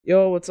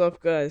Yo, what's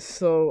up,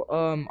 guys?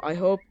 I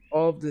hope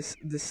all of this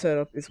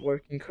setup is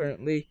working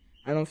currently.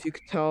 I don't know if you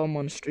could tell I'm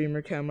on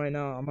streamer cam right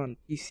now. I'm on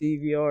PC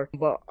VR,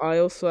 but I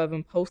also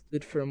haven't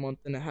posted for a month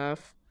and a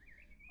half.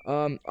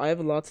 I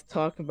have a lot to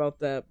talk about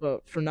that,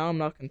 but for now I'm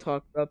not gonna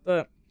talk about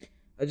that.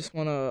 I just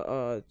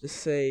wanna just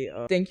say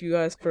thank you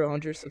guys for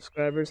 100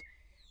 subscribers.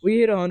 We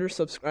hit 100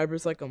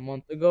 subscribers like a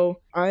month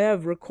ago. I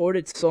have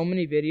recorded so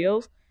many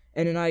videos,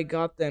 and then I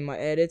got them. I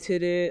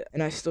edited it,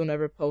 and I still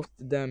never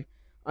posted them.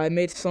 I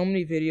made so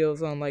many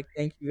videos on like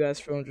thank you guys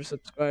for 100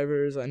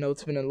 subscribers. I know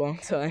it's been a long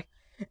time,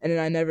 and then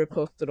I never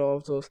posted all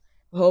of those.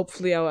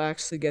 Hopefully, I'll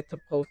actually get to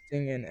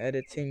posting and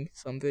editing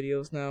some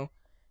videos now.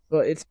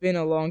 But it's been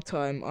a long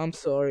time. I'm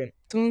sorry.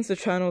 As soon as the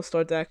channel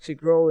starts actually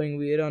growing,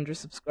 we hit 100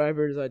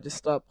 subscribers, I just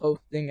stop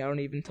posting. I don't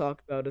even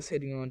talk about us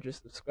hitting 100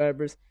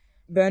 subscribers.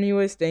 But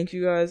anyways, thank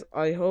you guys.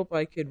 I hope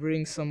I could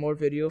bring some more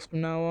videos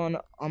from now on.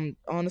 I'm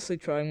honestly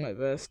trying my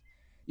best.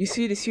 You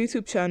see, this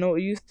YouTube channel,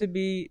 it used to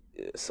be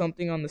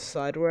something on the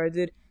side where I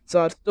did.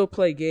 So I'd still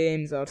play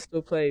games, I'd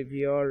still play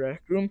VR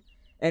Rec Room,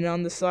 and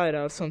on the side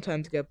I would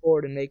sometimes get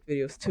bored and make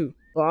videos too.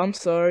 But I'm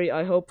sorry,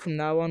 I hope from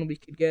now on we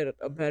could get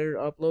a better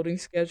uploading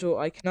schedule.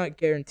 I cannot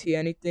guarantee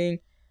anything.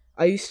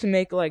 I used to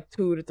make like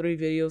 2 to 3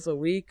 videos a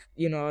week.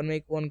 You know, I'd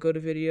make one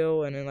good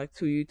video and then like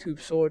 2 YouTube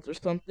shorts or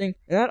something.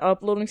 And that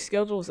uploading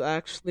schedule was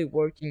actually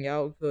working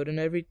out good and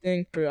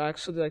everything for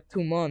actually like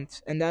 2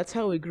 months. And that's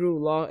how we grew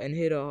a lot and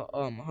hit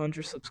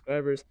 100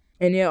 subscribers.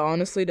 And yeah,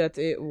 honestly, that's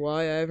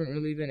why I haven't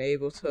really been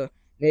able to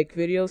make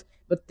videos.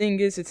 But thing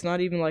is, it's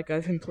not even like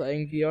I've been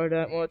playing VR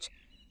that much.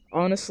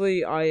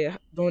 Honestly, I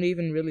don't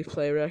even really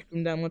play Rec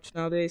Room that much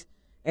nowadays,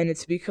 and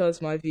it's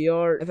because my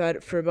VR, I've had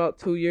it for about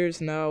 2 years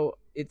now,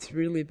 it's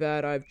really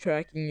bad. I have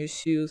tracking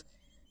issues,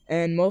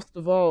 and most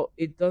of all,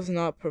 it does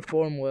not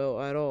perform well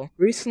at all.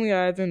 Recently,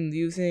 I've been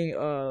using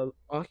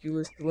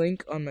Oculus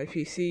Link on my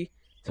PC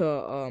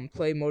to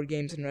play more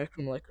games in Rec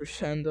Room like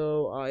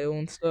Crescendo, IO,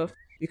 and stuff,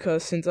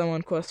 because since I'm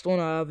on Quest 1,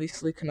 I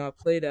obviously cannot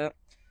play that.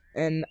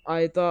 And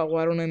I thought,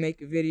 why don't I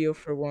make a video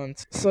for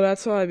once? So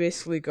that's how I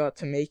basically got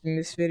to making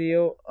this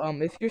video.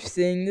 If you're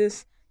seeing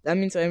this, that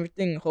means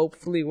everything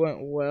hopefully went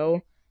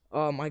well.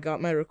 I got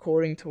my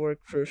recording to work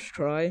first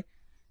try.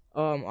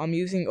 I'm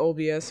using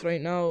OBS right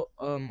now.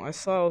 I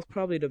saw it was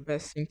probably the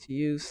best thing to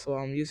use, so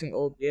I'm using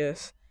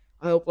OBS.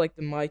 I hope like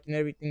the mic and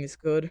everything is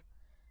good.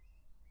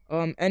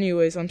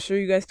 Anyways, I'm sure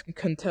you guys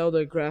can tell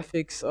the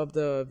graphics of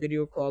the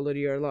video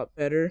quality are a lot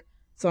better.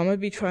 So I'm gonna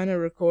be trying to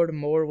record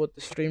more with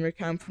the streamer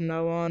cam from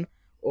now on.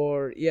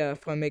 Or yeah,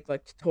 if I make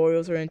like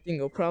tutorials or anything,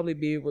 it'll probably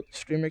be with the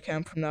streamer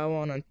cam from now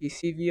on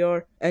PC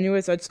VR.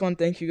 Anyways, I just want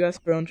to thank you guys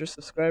for 100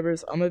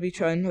 subscribers. I'm gonna be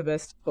trying my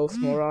best to post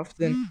more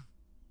often.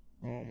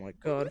 Oh my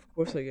god, of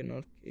course I get a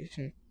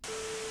notification.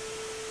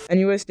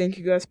 Anyways, thank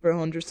you guys for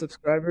 100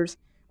 subscribers.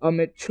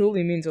 It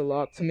truly means a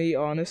lot to me,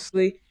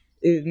 honestly.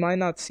 It might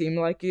not seem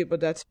like it,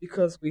 but that's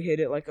because we hit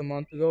it like a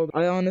month ago.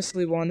 I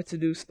honestly wanted to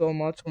do so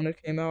much when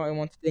it came out. I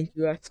want to thank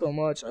you guys so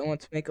much. I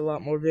want to make a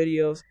lot more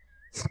videos.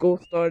 School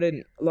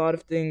started, a lot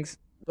of things.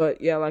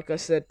 But yeah, like I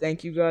said,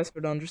 thank you guys for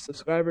the 100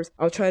 subscribers.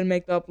 I'll try to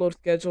make the upload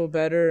schedule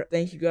better.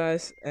 Thank you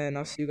guys, and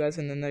I'll see you guys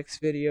in the next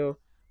video.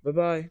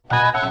 Bye-bye.